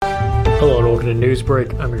Hello and welcome to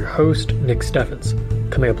Newsbreak. I'm your host, Nick Steffens.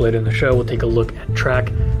 Coming up later in the show, we'll take a look at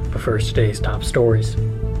track, but first, today's top stories.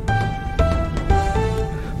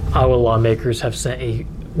 Iowa lawmakers have sent a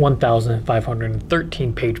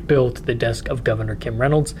 1,513-page bill to the desk of Governor Kim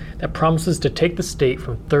Reynolds that promises to take the state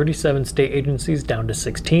from 37 state agencies down to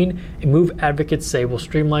 16, a move advocates say will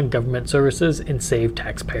streamline government services and save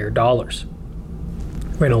taxpayer dollars.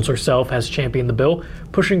 Reynolds herself has championed the bill,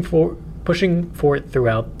 pushing for it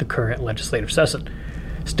throughout the current legislative session.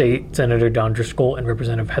 State Senator Don Driscoll and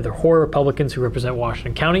Representative Heather Hoare, Republicans who represent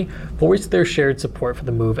Washington County, voiced their shared support for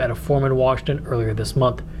the move at a forum in Washington earlier this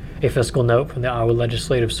month. A fiscal note from the Iowa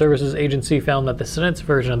Legislative Services Agency found that the Senate's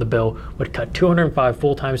version of the bill would cut 205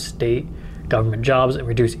 full-time state government jobs and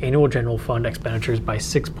reduce annual general fund expenditures by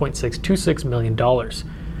 $6.626 million.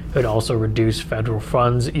 It would also reduce federal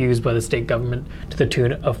funds used by the state government to the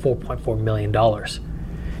tune of $4.4 million.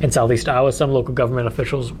 In Southeast Iowa, some local government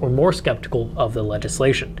officials were more skeptical of the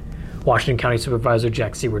legislation. Washington County Supervisor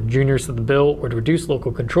Jack Seward Jr. said the bill would reduce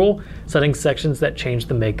local control, citing sections that change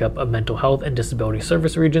the makeup of mental health and disability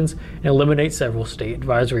service regions and eliminate several state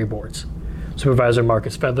advisory boards. Supervisor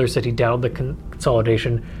Marcus Fedler said he doubted the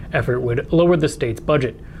consolidation effort would lower the state's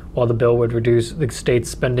budget. While the bill would reduce the state's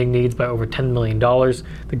spending needs by over $10 million,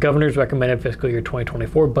 the governor's recommended fiscal year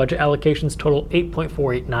 2024 budget allocations total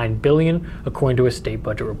 $8.489 billion, according to a state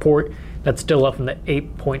budget report. That's still up from the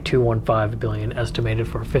 $8.215 billion estimated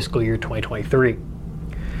for fiscal year 2023.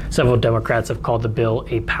 Several Democrats have called the bill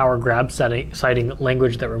a power grab, citing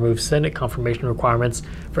language that removes Senate confirmation requirements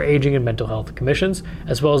for aging and mental health commissions,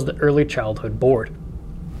 as well as the Early Childhood Board.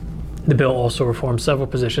 The bill also reforms several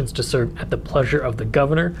positions to serve at the pleasure of the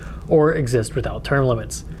governor or exist without term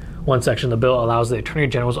limits. One section of the bill allows the Attorney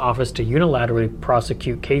General's office to unilaterally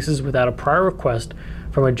prosecute cases without a prior request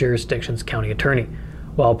from a jurisdiction's county attorney.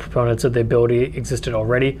 While proponents of the ability existed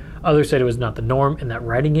already, others said it was not the norm and that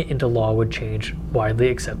writing it into law would change widely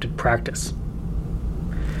accepted practice.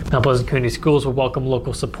 Mount Pleasant Community Schools will welcome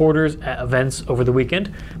local supporters at events over the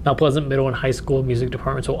weekend. Mount Pleasant Middle and High School music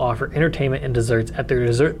departments will offer entertainment and desserts at their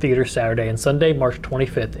dessert theater Saturday and Sunday, March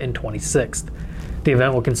 25th and 26th. The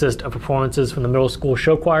event will consist of performances from the middle school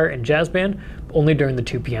show choir and jazz band, but only during the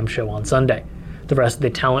 2 p.m. show on Sunday. The rest of the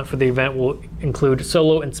talent for the event will include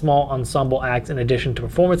solo and small ensemble acts in addition to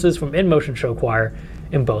performances from In Motion Show Choir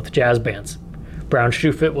and both jazz bands. Brown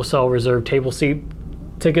Shoe Fit will sell reserved table seat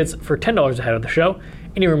tickets for $10 ahead of the show.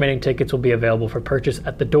 Any remaining tickets will be available for purchase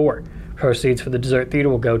at the door. Proceeds for the dessert theater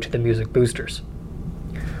will go to the music boosters.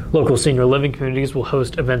 Local senior living communities will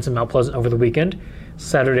host events in Mount Pleasant over the weekend.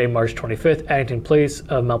 Saturday, March 25th, Addington Place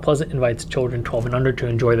of Mount Pleasant invites children 12 and under to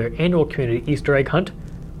enjoy their annual community Easter egg hunt.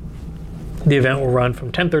 The event will run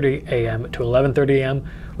from 10:30 a.m. to 11:30 a.m.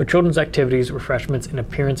 with children's activities, refreshments, and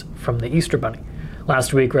appearance from the Easter Bunny.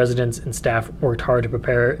 Last week, residents and staff worked hard to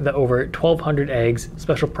prepare the over 1,200 eggs,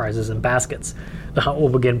 special prizes, and baskets. The hunt will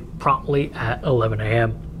begin promptly at 11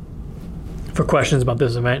 a.m. For questions about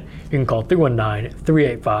this event, you can call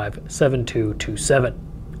 319-385-7227.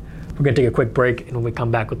 We're going to take a quick break, and when we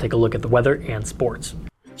come back, we'll take a look at the weather and sports.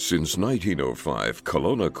 Since 1905,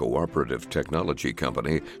 Kelowna Cooperative Technology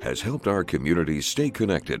Company has helped our communities stay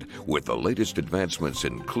connected with the latest advancements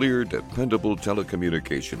in clear, dependable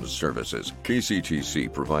telecommunications services.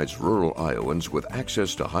 KCTC provides rural Iowans with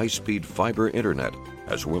access to high-speed fiber internet,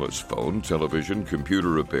 as well as phone, television, computer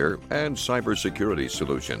repair, and cybersecurity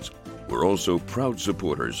solutions. We're also proud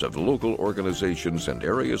supporters of local organizations and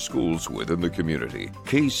area schools within the community.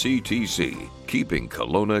 KCTC, keeping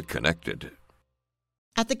Kelowna connected.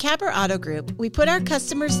 At the Capper Auto Group, we put our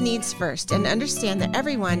customers' needs first and understand that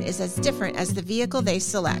everyone is as different as the vehicle they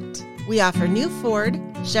select. We offer new Ford,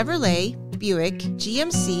 Chevrolet, Buick,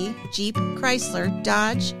 GMC, Jeep, Chrysler,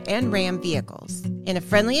 Dodge, and Ram vehicles in a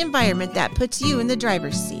friendly environment that puts you in the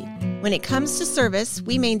driver's seat. When it comes to service,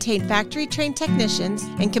 we maintain factory-trained technicians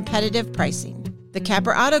and competitive pricing. The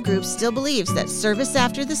Capper Auto Group still believes that service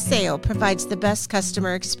after the sale provides the best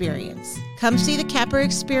customer experience. Come see the Capper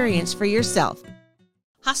experience for yourself.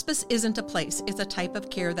 Hospice isn't a place, it's a type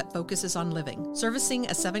of care that focuses on living. Servicing a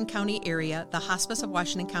 7-county area, the Hospice of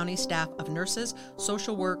Washington County staff of nurses,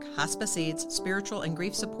 social work, hospice aides, spiritual and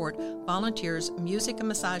grief support, volunteers, music and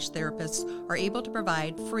massage therapists are able to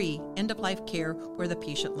provide free end-of-life care where the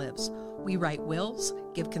patient lives. We write wills,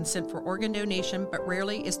 give consent for organ donation, but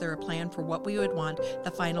rarely is there a plan for what we would want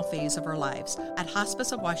the final phase of our lives. At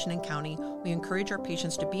Hospice of Washington County, we encourage our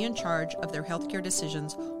patients to be in charge of their healthcare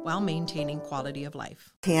decisions while maintaining quality of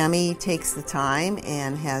life. Tammy takes the time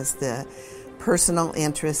and has the personal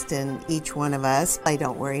interest in each one of us. I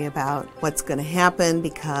don't worry about what's going to happen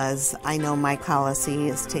because I know my policy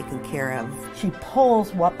is taken care of. She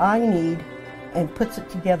pulls what I need and puts it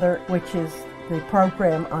together, which is the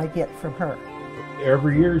program I get from her.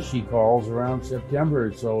 Every year she calls around September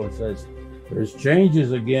or so and says, there's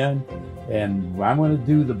changes again, and I'm going to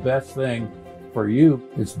do the best thing for you.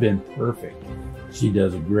 It's been perfect. She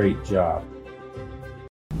does a great job.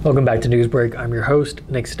 Welcome back to Newsbreak. I'm your host,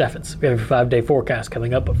 Nick Steffens. We have a 5-day forecast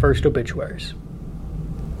coming up, but first, obituaries.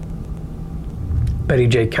 Betty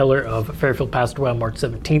J. Keller of Fairfield passed away on March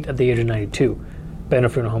 17th at the age of 92. Banner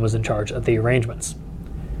Funeral Home was in charge of the arrangements.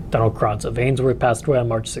 Donald Krotz of Ainsworth passed away on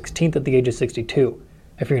March 16th at the age of 62.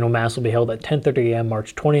 A funeral mass will be held at 10:30 a.m.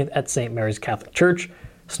 March 20th at St. Mary's Catholic Church.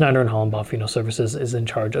 Snyder and Hollenbaugh Funeral Services is in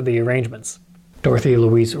charge of the arrangements. Dorothy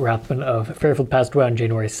Louise Rathman of Fairfield passed away on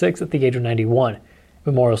January 6th at the age of 91.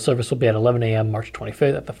 Memorial service will be at 11 a.m. March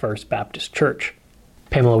 25th at the First Baptist Church.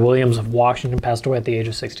 Pamela Williams of Washington passed away at the age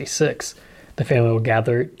of 66. The family will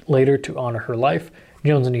gather later to honor her life.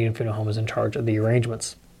 Jones and Eden Funeral Home is in charge of the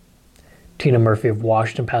arrangements. Tina Murphy of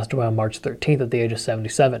Washington passed away on March 13th at the age of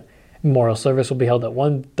 77. Memorial service will be held at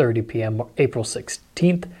 1:30 p.m. April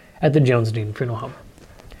 16th at the Jones and Eden Funeral Home.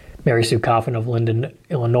 Mary Sue Coffin of Linden,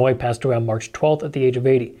 Illinois passed away on March 12th at the age of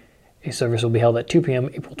 80. A service will be held at 2 p.m.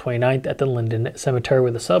 April 29th at the Linden Cemetery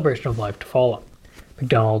with a celebration of life to follow.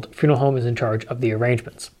 McDonald Funeral Home is in charge of the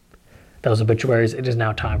arrangements. Those obituaries. It is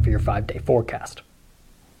now time for your 5-day forecast.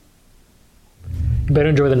 You better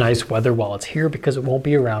enjoy the nice weather while it's here because it won't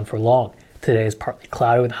be around for long. Today is partly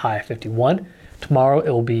cloudy with a high of 51. Tomorrow it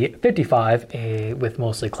will be 55 with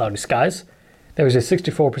mostly cloudy skies. There is a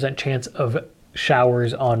 64% chance of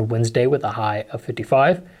showers on Wednesday with a high of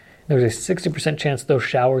 55. There's a 60% chance those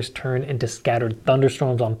showers turn into scattered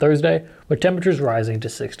thunderstorms on Thursday, with temperatures rising to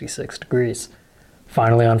 66 degrees.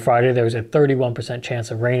 Finally, on Friday, there's a 31% chance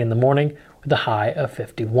of rain in the morning with a high of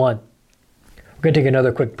 51. We're going to take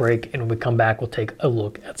another quick break, and when we come back, we'll take a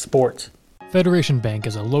look at sports. Federation Bank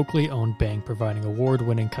is a locally owned bank providing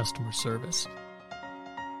award-winning customer service.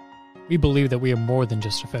 We believe that we are more than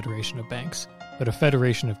just a federation of banks, but a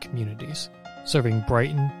federation of communities, serving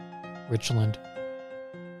Brighton, Richland,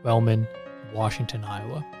 Wellman, and Washington,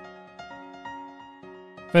 Iowa.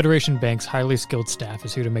 Federation Bank's highly skilled staff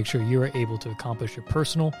is here to make sure you are able to accomplish your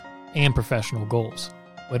personal and professional goals,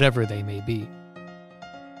 whatever they may be.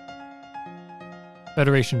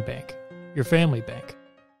 Federation Bank, your family bank.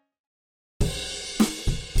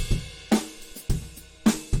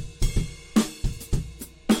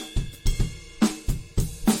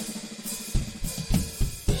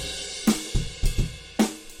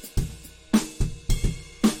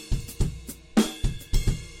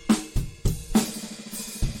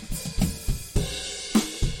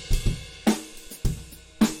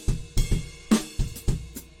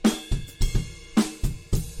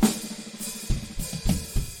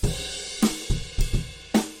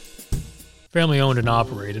 Family owned and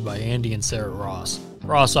operated by Andy and Sarah Ross.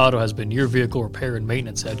 Ross Auto has been your vehicle repair and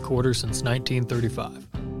maintenance headquarters since 1935.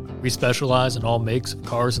 We specialize in all makes of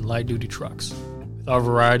cars and light-duty trucks. With our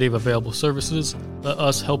variety of available services, let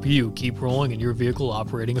us help you keep rolling and your vehicle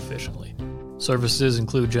operating efficiently. Services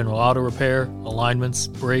include general auto repair, alignments,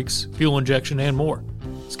 brakes, fuel injection, and more.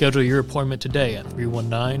 Schedule your appointment today at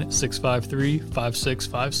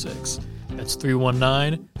 319-653-5656. That's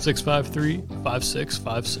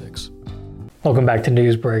 319-653-5656. Welcome back to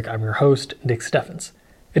Newsbreak. I'm your host, Nick Steffens.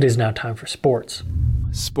 It is now time for sports.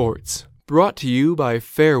 Sports, brought to you by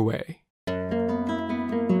Fairway.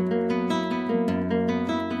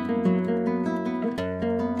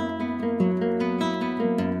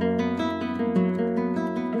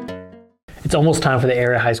 It's almost time for the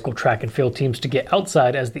area high school track and field teams to get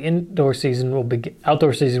outside as the outdoor season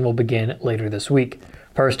will begin later this week.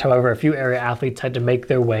 First, however, a few area athletes had to make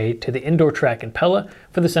their way to the indoor track in Pella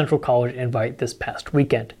for the Central College Invite this past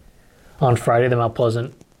weekend. On Friday, the Mount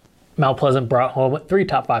Pleasant brought home 3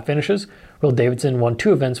 top 5 finishes. Will Davidson won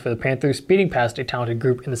 2 events for the Panthers, speeding past a talented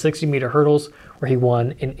group in the 60-meter hurdles, where he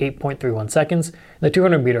won in 8.31 seconds, and the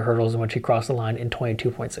 200-meter hurdles, in which he crossed the line in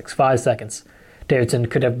 22.65 seconds. Davidson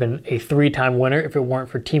could have been a 3-time winner if it weren't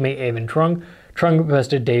for teammate Avon Trung. Trung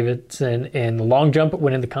bested Davidson in the long jump,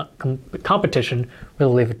 winning the competition with a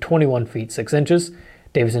leap of 21 feet 6 inches.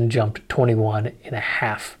 Davidson jumped 21 and a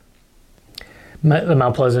half. The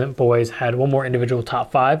Mount Pleasant boys had one more individual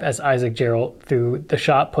top 5 as Isaac Gerald threw the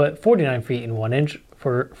shot put 49 feet and 1 inch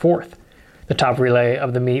for 4th. The top relay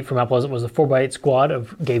of the meet for Mount Pleasant was the 4x8 squad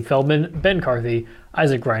of Gabe Feldman, Ben Carthy,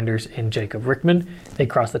 Isaac Grinders, and Jacob Rickman. They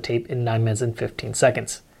crossed the tape in 9 minutes and 15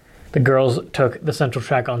 seconds. The girls took the central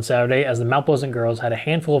track on Saturday as the Mount Pleasant girls had a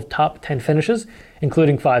handful of top 10 finishes,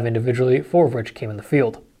 including 5 individually, 4 of which came in the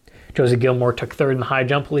field. Josie Gilmore took third in the high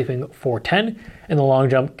jump, leaping 4:10. In the long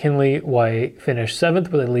jump, Kinley White finished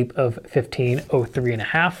 7th with a leap of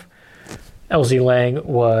 15:03.5. Elsie Lang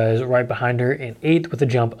was right behind her in 8th with a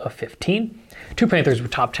jump of 15. 2 Panthers were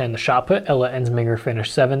top 10 in the shot put. Ella Ensminger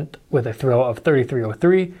finished 7th with a throw of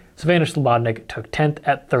 33.03. Savannah Slobodnik took 10th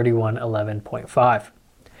at 31:11.5.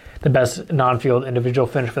 The best non-field individual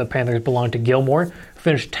finish for the Panthers belonged to Gilmore, who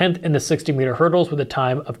finished 10th in the 60-meter hurdles with a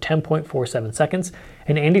time of 10.47 seconds,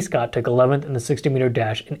 and Andy Scott took 11th in the 60-meter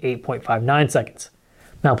dash in 8.59 seconds.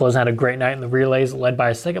 Mount Pleasant had a great night in the relays, led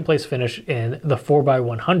by a second-place finish in the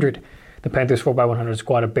 4x100. The Panthers 4x100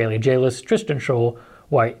 squad of Bailey Jalis, Tristan Scholl,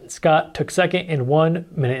 White, and Scott took second in 1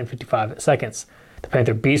 minute and 55 seconds. The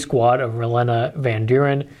Panther B squad of Relena Van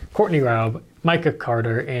Duren, Courtney Raub, Micah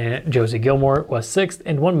Carter, and Josie Gilmore was 6th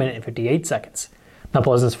in 1 minute and 58 seconds. Mount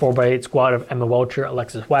Pleasant's 4x8 squad of Emma Welcher,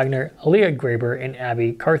 Alexis Wagner, Aaliyah Graber, and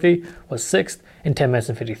Abby Carthy was 6th in 10 minutes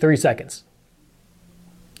and 53 seconds.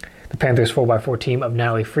 The Panthers 4x4 team of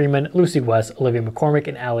Natalie Freeman, Lucy West, Olivia McCormick,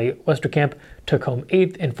 and Allie Westerkamp took home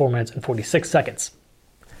 8th in 4 minutes and 46 seconds.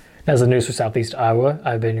 That's the news for Southeast Iowa.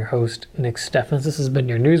 I've been your host, Nick Steffens. This has been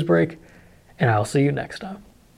your news break, and I'll see you next time.